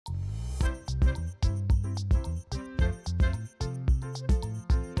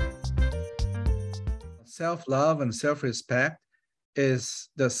self-love and self-respect is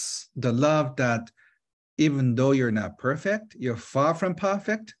the love that even though you're not perfect, you're far from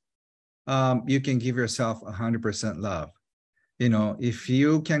perfect, you can give yourself 100% love. You know, if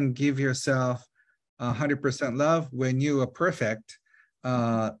you can give yourself 100% love when you are perfect,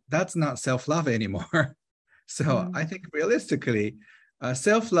 that's not self-love anymore. So I think realistically,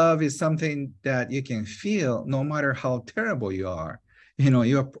 self-love is something that you can feel no matter how terrible you are. You know,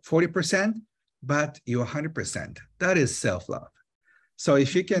 you're 40%, but you're 100%. That is self-love. So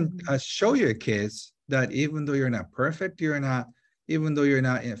if you can show your kids that even though you're not perfect, even though you're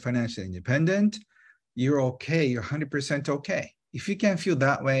not financially independent, you're okay, you're 100% okay. If you can feel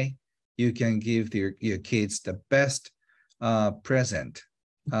that way, you can give your kids the best present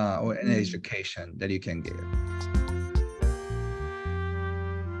or an education that you can give.